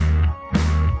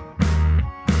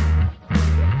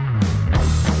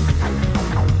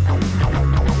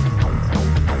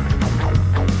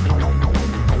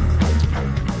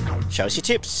Show us your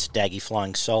tips. Daggy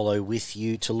flying solo with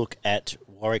you to look at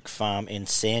Warwick Farm and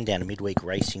Sandown, a midweek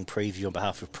racing preview on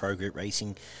behalf of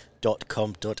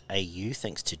progroupracing.com.au.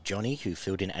 Thanks to Johnny, who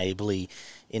filled in ably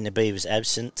in the Beavers'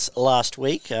 absence last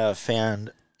week.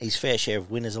 Found his fair share of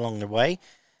winners along the way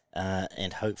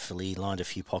and hopefully lined a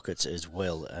few pockets as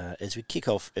well. As we kick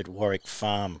off at Warwick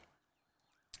Farm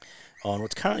on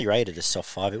what's currently rated as soft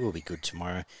 5, it will be good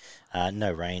tomorrow.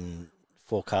 No rain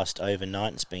forecast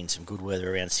overnight. It's been some good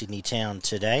weather around Sydney town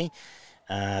today.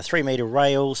 3 metre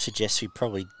rail suggests we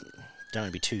probably don't want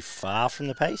to be too far from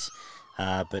the pace, but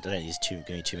I don't think there's going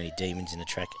to be too many demons in the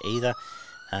track either.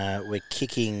 We're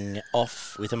kicking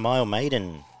off with a mile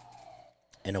maiden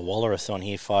and a Wallerathon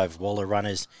here, 5 Waller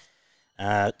runners.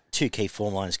 2 key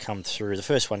form lines come through. The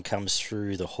first one comes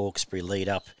through the Hawkesbury lead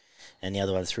up, and the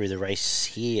other one through the race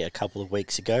here a couple of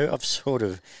weeks ago. I've sort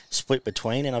of split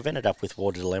between, and I've ended up with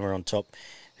Water Dilemma on top,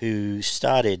 who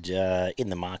started in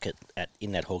the market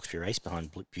in that Hawkesbury race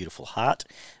behind Beautiful Heart.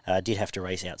 Did have to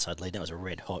race outside lead. That was a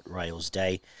red-hot rails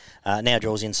day. Now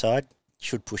draws inside.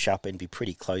 Should push up and be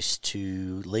pretty close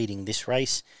to leading this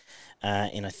race,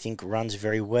 and I think runs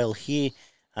very well here.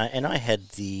 And I had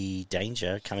the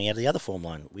danger coming out of the other form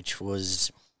line, which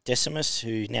was Decimus,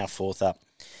 who now 4th up.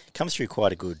 Comes through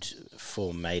quite a good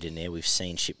form maiden there. We've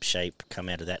seen Ship Shape come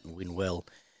out of that and win well.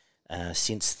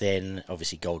 Since then,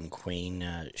 obviously Golden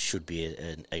Queen should be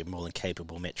a more than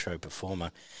capable Metro performer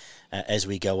as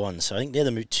we go on. So I think they're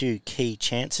the 2 key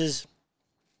chances.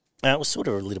 It was sort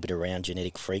of a little bit around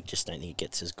Genetic Freak. Just don't think it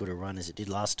gets as good a run as it did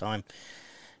last time.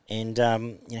 And,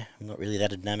 I'm not really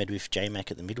that enamoured with J-Mac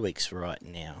at the midweeks right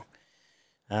now.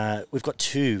 We've got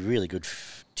 2 really good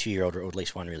 2-year-old, or at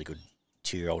least 1 really good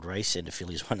 2-year-old race, and a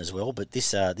fillies one as well. But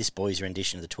this boys'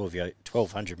 rendition of the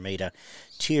 1200 metre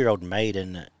 2-year-old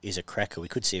maiden is a cracker. We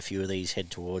could see a few of these head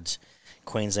towards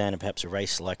Queensland and perhaps a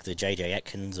race like the JJ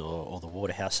Atkins or the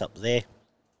Waterhouse up there.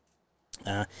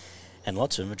 And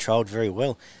lots of them have trialled very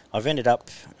well. I've ended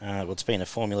up, it's been a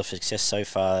formula for success so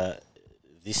far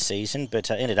this season,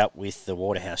 but I ended up with the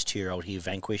Waterhouse 2-year-old here,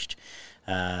 Vanquished.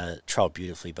 Trialled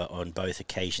beautifully but on both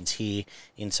occasions here.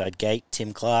 Inside gate,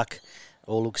 Tim Clark.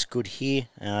 All looks good here,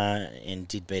 and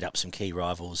did beat up some key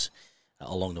rivals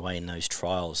along the way in those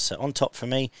trials. So on top for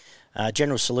me,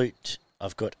 General Salute,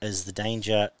 I've got as the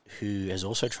danger, who has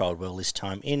also trialled well this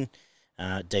time in.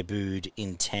 Debuted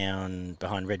in town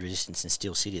behind Red Resistance and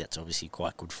Steel City. That's obviously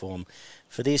quite good form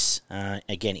for this.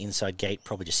 Again, inside gate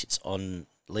probably just sits on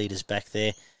leaders back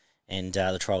there, and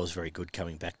the trial was very good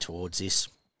coming back towards this.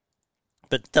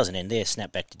 But it doesn't end there.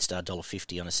 Snapback did start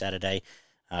 $1.50 on a Saturday.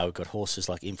 We've got horses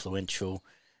like Influential,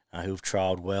 who've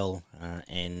trialled well,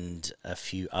 and a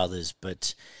few others.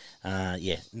 But,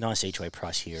 nice each-way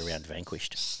price here around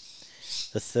Vanquished.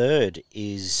 The third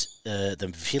is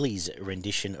the fillies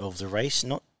rendition of the race.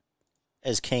 Not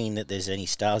as keen that there's any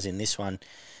stars in this one.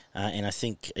 And I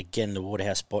think, again, the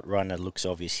Waterhouse spot runner looks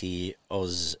obvious here.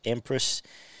 Oz Empress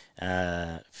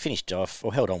finished off,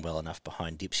 or held on well enough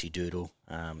behind Dipsy Doodle,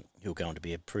 who'll go on to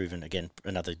be a proven, again,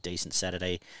 another decent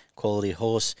Saturday quality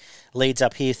horse. Leads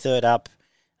up here, 3rd up,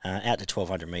 out to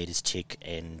 1,200 metres tick,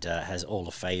 and has all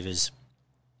the favours.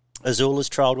 Azula's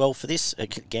trialled well for this.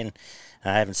 Again,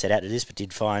 I haven't set out to this, but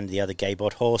did find the other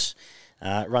Gaybot horse.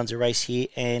 Runs a race here,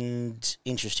 and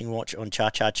interesting watch on Cha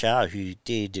Cha Cha, who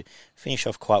did finish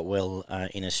off quite well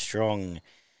in a strong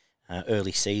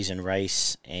early season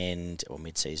race or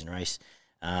mid-season race.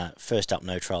 First up,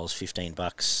 no trials,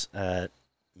 $15.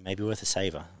 Maybe worth a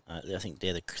saver. I think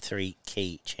they're the 3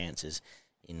 key chances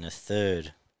in the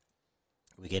third.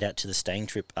 We get out to the staying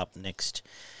trip up next.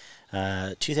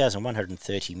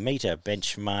 2,130 metre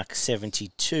benchmark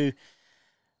 72.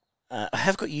 I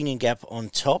have got Union Gap on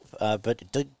top, but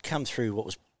it did come through what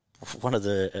was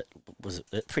was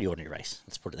a pretty ordinary race.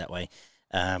 Let's put it that way.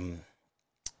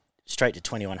 Straight to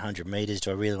 2,100 metres.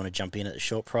 Do I really want to jump in at the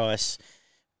short price?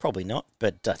 Probably not,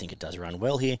 but I think it does run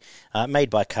well here. Made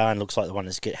by Khan, looks like the one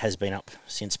that has been up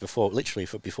since before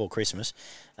Christmas,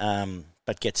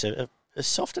 but gets a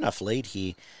soft enough lead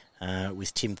here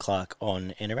with Tim Clark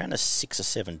on, and around a $6 or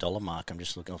 $7 mark. I'm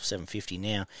just looking off $7.50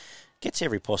 now. Gets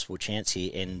every possible chance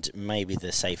here, and maybe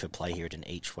the safer play here at an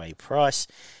each-way price.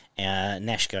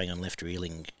 Nash going on left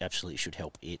reeling absolutely should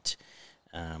help it.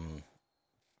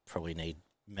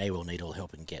 May well need all the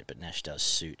help it can get, but Nash does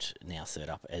suit, now 3rd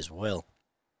up as well.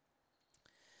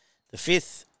 The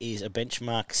 5th is a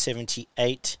benchmark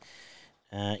 78.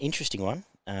 Interesting one.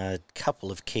 A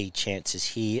couple of key chances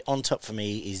here. On top for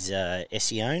me is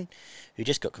Essione, who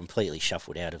just got completely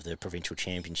shuffled out of the Provincial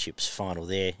Championships final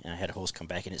there. Had a horse come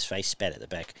back in its face, spat at the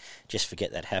back. Just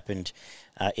forget that happened.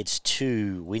 Its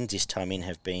 2 wins this time in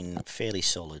have been fairly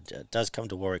solid. Does come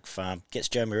to Warwick Farm, gets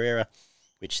Joe Moreira,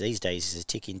 which these days is a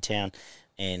tick in town,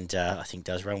 and I think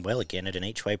does run well again at an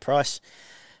each-way price.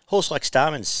 Horse like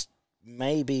Starman's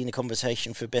may be in the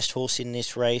conversation for best horse in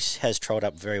this race, has trolled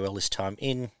up very well this time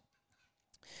in.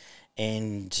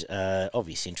 And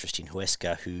obvious interest in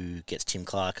Huesca, who gets Tim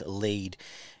Clark a lead.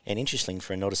 And interesting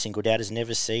for a not a single doubt, has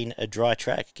never seen a dry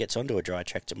track. Gets onto a dry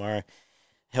track tomorrow.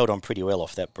 Held on pretty well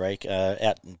off that break.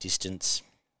 Out in distance,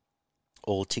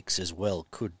 all ticks as well.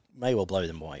 May well blow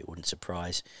them away, it wouldn't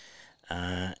surprise.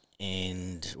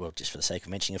 And, well, just for the sake of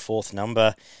mentioning a 4th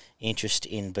number, interest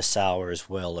in Basawa as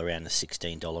well, around the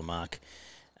 $16 mark.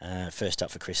 First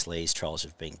up for Chris Lee's trials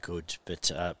have been good, but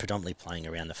predominantly playing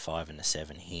around the 5 and the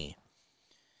 7 here.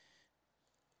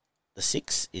 The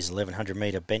 6 is 1100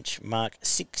 metre benchmark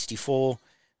 64,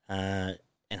 and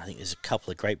I think there's a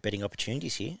couple of great betting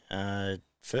opportunities here.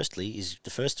 Firstly, is the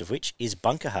first of which is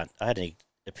Bunker Hunt. I had an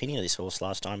opinion of this horse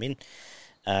last time in,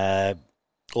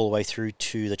 all the way through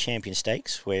to the Champion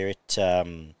Stakes, where it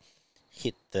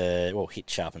hit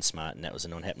Sharp and Smart, and that was a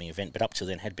non-happening event, but up till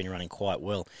then had been running quite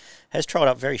well. Has trialled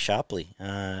up very sharply,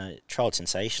 trialled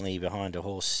sensationally behind a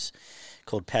horse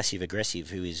called Passive Aggressive,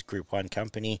 who is Group 1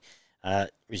 company,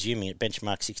 resuming at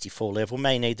benchmark 64 level.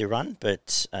 May need the run,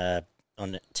 but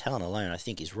on talent alone, I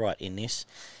think is right in this.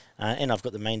 And I've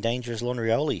got the main danger as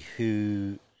Lonrioli,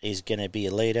 who is going to be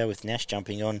a leader with Nash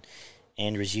jumping on,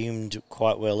 and resumed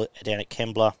quite well down at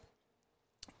Kembla.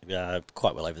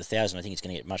 Quite well over the 1,000. I think it's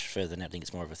going to get much further than that. I think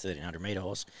it's more of a 1,300 metre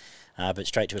horse. But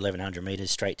straight to 1,100 metres,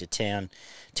 straight to town.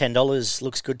 $10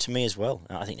 looks good to me as well.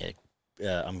 I think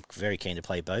I'm very keen to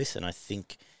play both, and I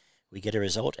think we get a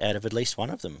result out of at least one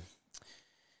of them.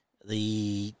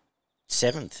 The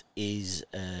 7th is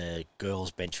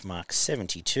girls benchmark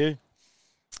 72.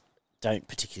 Don't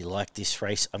particularly like this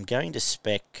race. I'm going to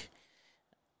spec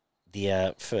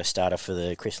the first starter for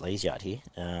the Chris Lees yard here,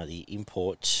 the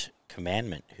import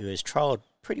Commandment, who has trialled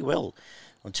pretty well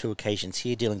on 2 occasions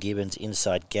here. Dylan Gibbons,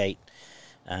 inside gate,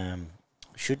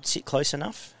 should sit close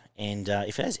enough, and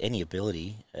if it has any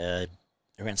ability,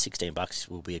 around $16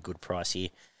 will be a good price here.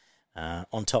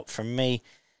 On top from me,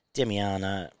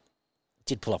 Demiana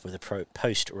did pull up with a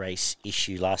post-race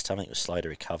issue last time. I think it was slow to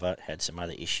recover, had some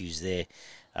other issues there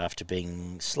after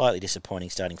being slightly disappointing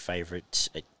starting favourite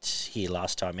here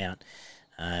last time out.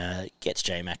 Gets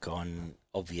J-Mac on,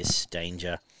 obvious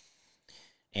danger.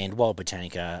 And Wild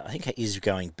Botanica, I think, is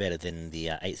going better than the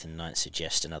 8th and 9th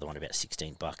suggest. Another one about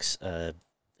 $16.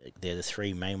 They're the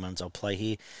 3 main ones I'll play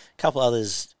here. A couple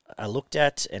others I looked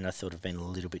at and I thought have been a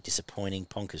little bit disappointing.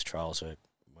 Ponca's trials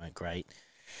weren't great.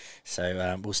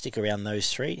 So we'll stick around those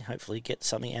 3, hopefully get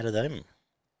something out of them.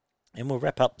 And we'll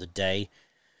wrap up the day.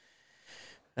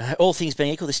 All things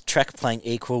being equal, this track playing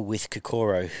equal with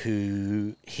Kokoro,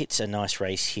 who hits a nice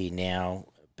race here now.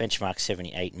 Benchmark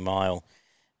 78 mile.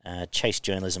 Chased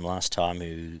Journalism last time,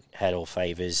 who had all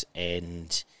favours,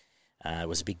 and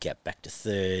was a big gap back to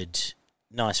 3rd.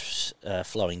 Nice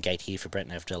flowing gate here for Brent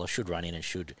Avdella. Should run in and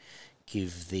should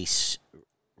give this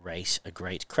race a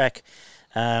great crack.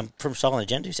 From Silent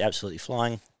Agenda, who's absolutely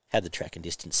flying. Had the track and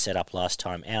distance set up last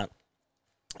time out,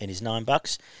 and is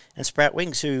 $9. And Sprout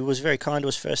Wings, who was very kind to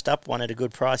us first up, won at a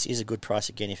good price, is a good price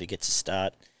again if it gets a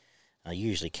start.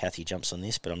 Usually Kathy jumps on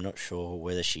this, but I'm not sure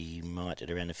whether she might at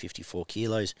around the 54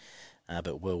 kilos,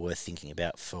 but well worth thinking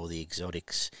about for the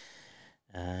exotics.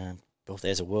 Well,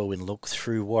 there's a whirlwind look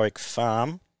through Warwick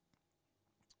Farm.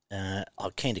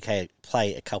 I'm keen to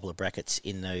play a couple of brackets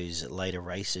in those later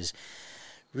races.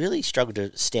 Really struggled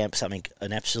to stamp something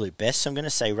an absolute best, so I'm going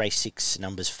to say race 6,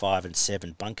 numbers 5 and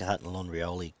 7, Bunker Hut and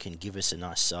Lonrioli, can give us a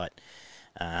nice sight,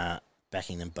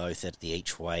 backing them both at the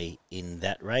each way in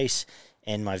that race.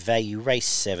 And my value, race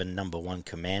 7, number 1,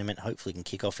 Commandment, hopefully can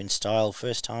kick off in style,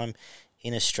 first time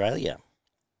in Australia.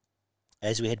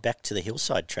 As we head back to the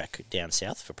Hillside track down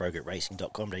south for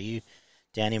progretracing.com.au,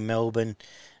 down in Melbourne.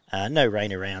 No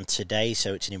rain around today,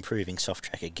 so it's an improving soft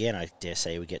track again. I dare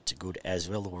say we get to good as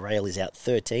well. The rail is out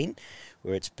 13,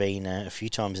 where it's been a few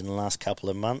times in the last couple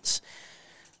of months.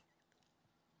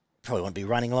 Probably won't be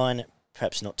running line,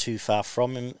 perhaps not too far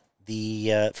from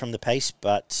the pace,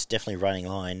 but definitely running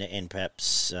line, and perhaps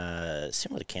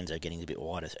similar to Kenzo, getting a bit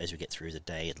wider as we get through the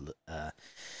day.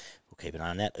 We'll keep an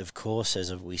eye on that. Of course,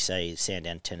 as we say,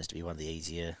 Sandown tends to be one of the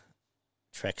easier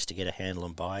tracks to get a handle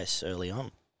on bias early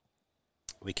on.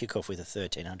 We kick off with a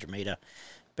 1,300 metre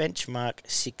benchmark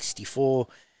 64,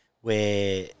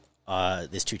 where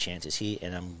there's two chances here,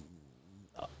 and I'm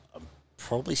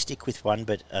probably stick with one,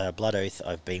 but Blood Oath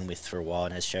I've been with for a while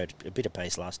and has showed a bit of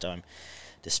pace last time,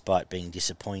 despite being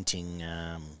disappointing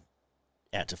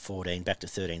out to 14, back to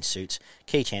 13 suits.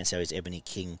 Key chance, though, is Ebony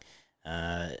King.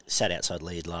 Sat outside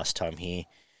lead last time here.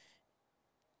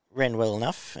 Ran well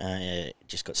enough.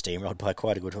 Just got steamrolled by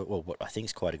quite a good horse, well, what I think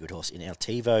is quite a good horse in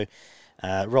Altivo.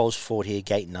 Rolls forward here,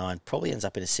 gate 9. Probably ends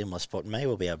up in a similar spot. May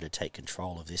well be able to take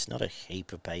control of this. Not a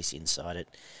heap of pace inside it.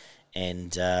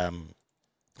 And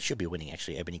should be winning,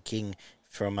 actually, Ebony King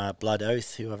from Blood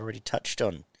Oath, who I've already touched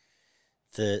on.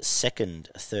 The second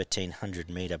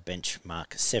 1,300-metre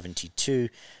benchmark, 72.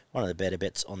 One of the better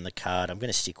bets on the card. I'm going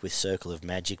to stick with Circle of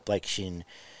Magic. Blake Shin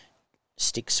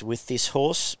sticks with this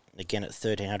horse. Again at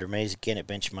 1,300 metres, again at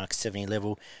benchmark 70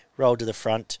 level. Rolled to the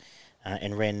front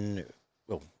and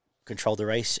controlled the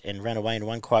race and ran away and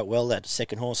won quite well. That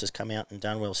second horse has come out and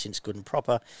done well since Good and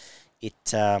Proper.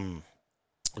 It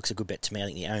looks a good bet to me. I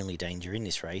think the only danger in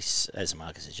this race, as the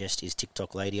market suggests, is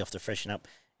TikTok Lady off the freshen up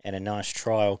and a nice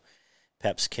trial.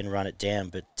 Perhaps can run it down,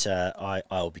 but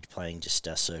I'll be playing just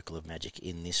Circle of Magic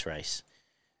in this race.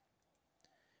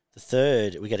 The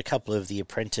third, we get a couple of the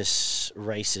apprentice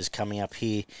races coming up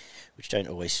here, which don't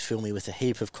always fill me with a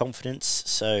heap of confidence.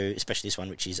 So, especially this one,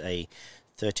 which is a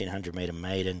 1,300-metre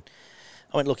maiden.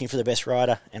 I went looking for the best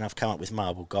rider, and I've come up with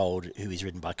Marble Gold, who is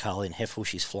ridden by Carlin Heffel.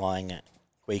 She's flying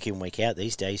week in, week out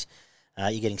these days.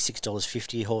 You're getting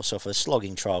 $6.50 horse off a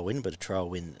slogging trial win, but a trial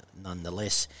win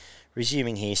nonetheless.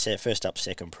 Resuming here, first up,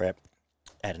 second prep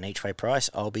at an each-way price.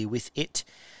 I'll be with it.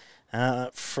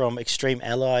 From Extreme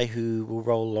Ally, who will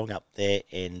roll along up there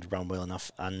and run well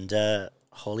enough under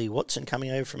Holly Watson coming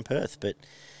over from Perth. But,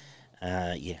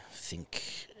 I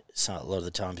think a lot of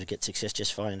the times we get success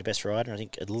just finding the best rider. I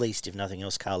think at least, if nothing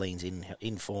else, Carlene's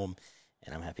in form,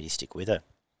 and I'm happy to stick with her.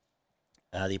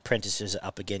 The apprentices are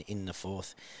up again in the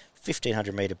fourth.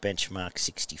 1,500-metre benchmark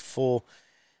 64.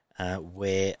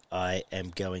 Where I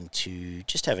am going to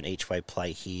just have an each-way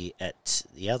play here at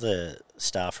the other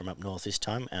star from up north this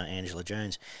time, Angela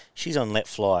Jones. She's on Let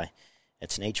Fly.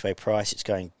 It's an each-way price. It's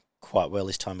going quite well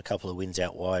this time, a couple of wins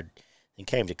out wide. Then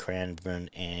came to Commandment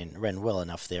and ran well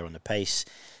enough there on the pace.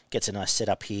 Gets a nice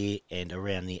setup here, and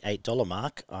around the $8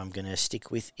 mark, I'm going to stick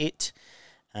with it.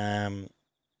 From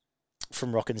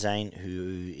Rockin' Zane,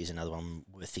 who is another one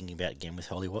we're thinking about again with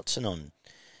Holly Watson on.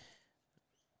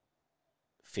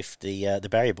 50. The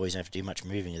Barrier Boys don't have to do much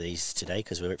moving of these today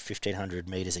because we're at 1,500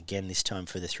 metres again this time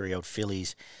for the 3-year-old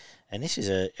fillies. And this is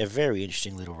a very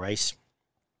interesting little race.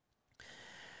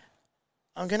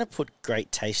 I'm going to put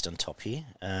Great Taste on top here.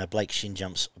 Blake Shin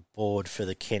jumps aboard for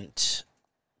the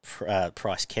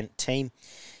Price Kent team.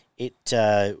 It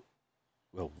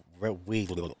we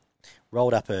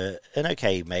rolled up an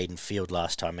okay maiden field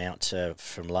last time out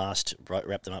from last,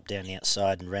 wrapped them up down the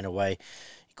outside and ran away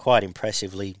quite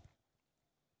impressively.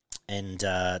 And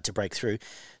to break through.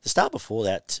 The start before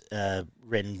that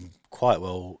ran quite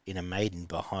well in a maiden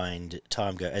behind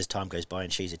as time goes by,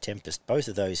 and She's a Tempest. Both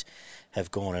of those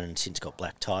have gone and since got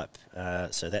black type,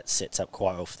 so that sets up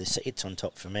quite well for this. It's on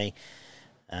top for me.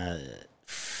 I'm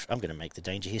going to make the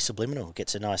danger here Subliminal.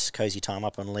 Gets a nice cosy time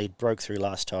up on lead, broke through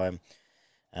last time.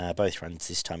 Both runs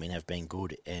this time in have been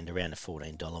good, and around the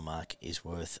 $14 mark is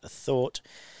worth a thought.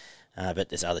 But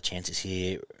there's other chances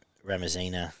here.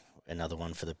 Ramazina, another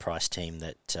one for the Price team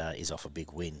that is off a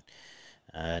big win.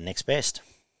 Next best.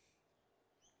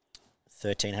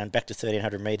 1,300, back to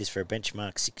 1,300 metres for a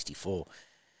benchmark 64.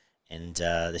 And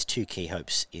there's two key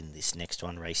hopes in this next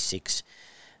one, race 6.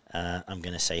 I'm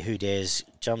going to say Who Dares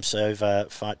jumps over,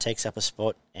 takes up a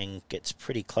spot and gets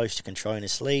pretty close to controlling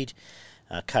this lead.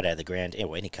 Cut out of the ground,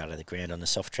 any cut out of the ground on the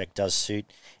soft track does suit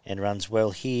and runs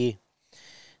well here.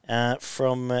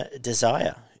 From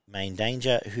Desire, Main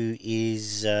Danger, who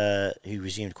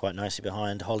resumed quite nicely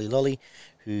behind Holly Lolly,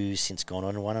 who's since gone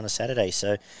on and won on a Saturday.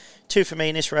 So 2 for me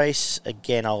in this race.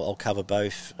 Again, I'll cover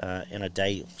both in a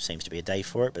day. Seems to be a day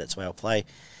for it, but that's the way I'll play.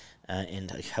 And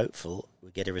hopeful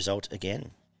we'll get a result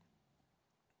again.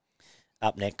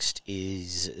 Up next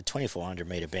is a 2,400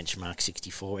 metre benchmark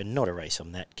 64, and not a race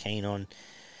I'm that keen on.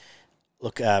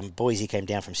 Look, Boise came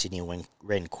down from Sydney and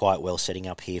ran quite well setting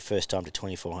up here. First time to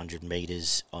 2,400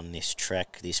 metres on this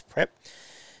track, this prep.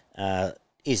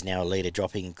 Is now a leader,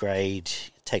 dropping grade.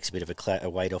 Takes a bit of a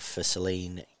weight off for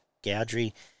Celine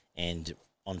Gowdry. And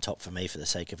on top for me for the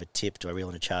sake of a tip. Do I really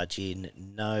want to charge in?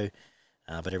 No.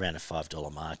 But around a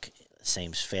 $5 mark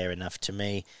seems fair enough to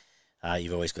me.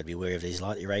 You've always got to be wary of these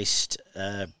lightly raced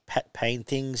Pat Payne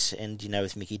things. And,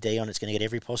 with Mickey D on, it's going to get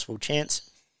every possible chance.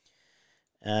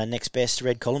 Next best,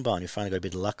 Red Columbine, who finally got a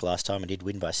bit of luck last time and did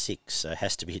win by 6, so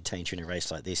has to be a danger in a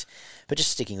race like this. But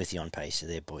just sticking with the on-pace, so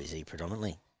they're Boise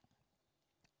predominantly.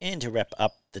 And to wrap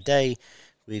up the day,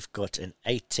 we've got an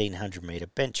 1,800-metre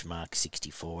benchmark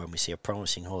 64, and we see a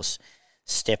promising horse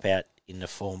step out in the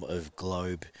form of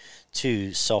Globe.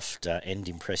 2 soft and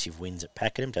impressive wins at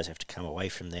Pakenham. Does have to come away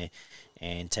from there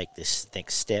and take this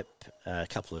next step. A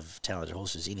couple of talented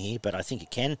horses in here, but I think it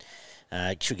can.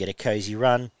 Should get a cosy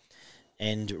run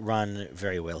and run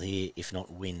very well here, if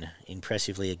not win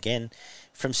impressively again.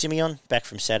 From Simeon, back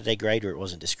from Saturday grade where it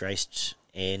wasn't disgraced,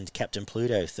 and Captain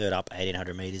Pluto, third up,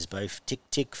 1,800 metres, both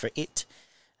tick for it.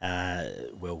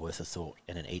 Well worth a thought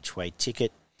and an each-way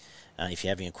ticket. If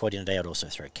you're having a quad in a day, I'd also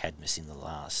throw Cadmus in the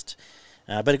last.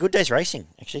 But a good day's racing,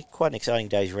 actually. Quite an exciting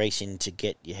day's racing to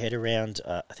get your head around.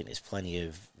 I think there's plenty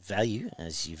of value,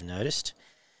 as you've noticed,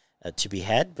 to be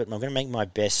had. But I'm going to make my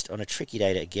best on a tricky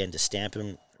day again to stamp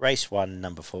them. Race 1,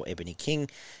 number 4, Ebony King.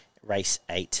 Race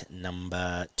 8,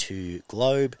 number 2,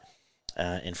 Globe.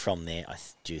 And from there, I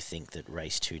do think that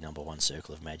race 2, number 1,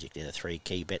 Circle of Magic, they're the 3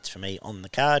 key bets for me on the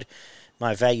card.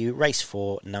 My value, race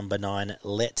 4, number 9,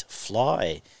 Let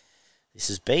Fly. This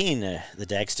has been the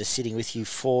Dagster sitting with you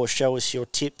for Show Us Your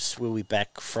Tips. We'll be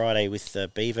back Friday with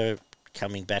Beaver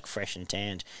coming back fresh and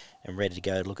tanned and ready to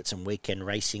go to look at some weekend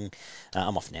racing.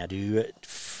 I'm off now to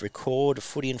record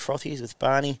Footy and Frothies with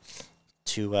Barney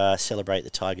to celebrate the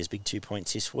Tigers' big 2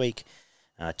 points this week.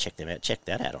 Check them out. Check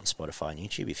that out on Spotify and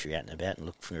YouTube if you're out and about and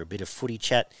look for a bit of footy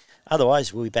chat.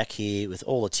 Otherwise, we'll be back here with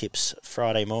all the tips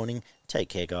Friday morning. Take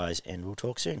care, guys, and we'll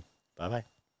talk soon. Bye-bye.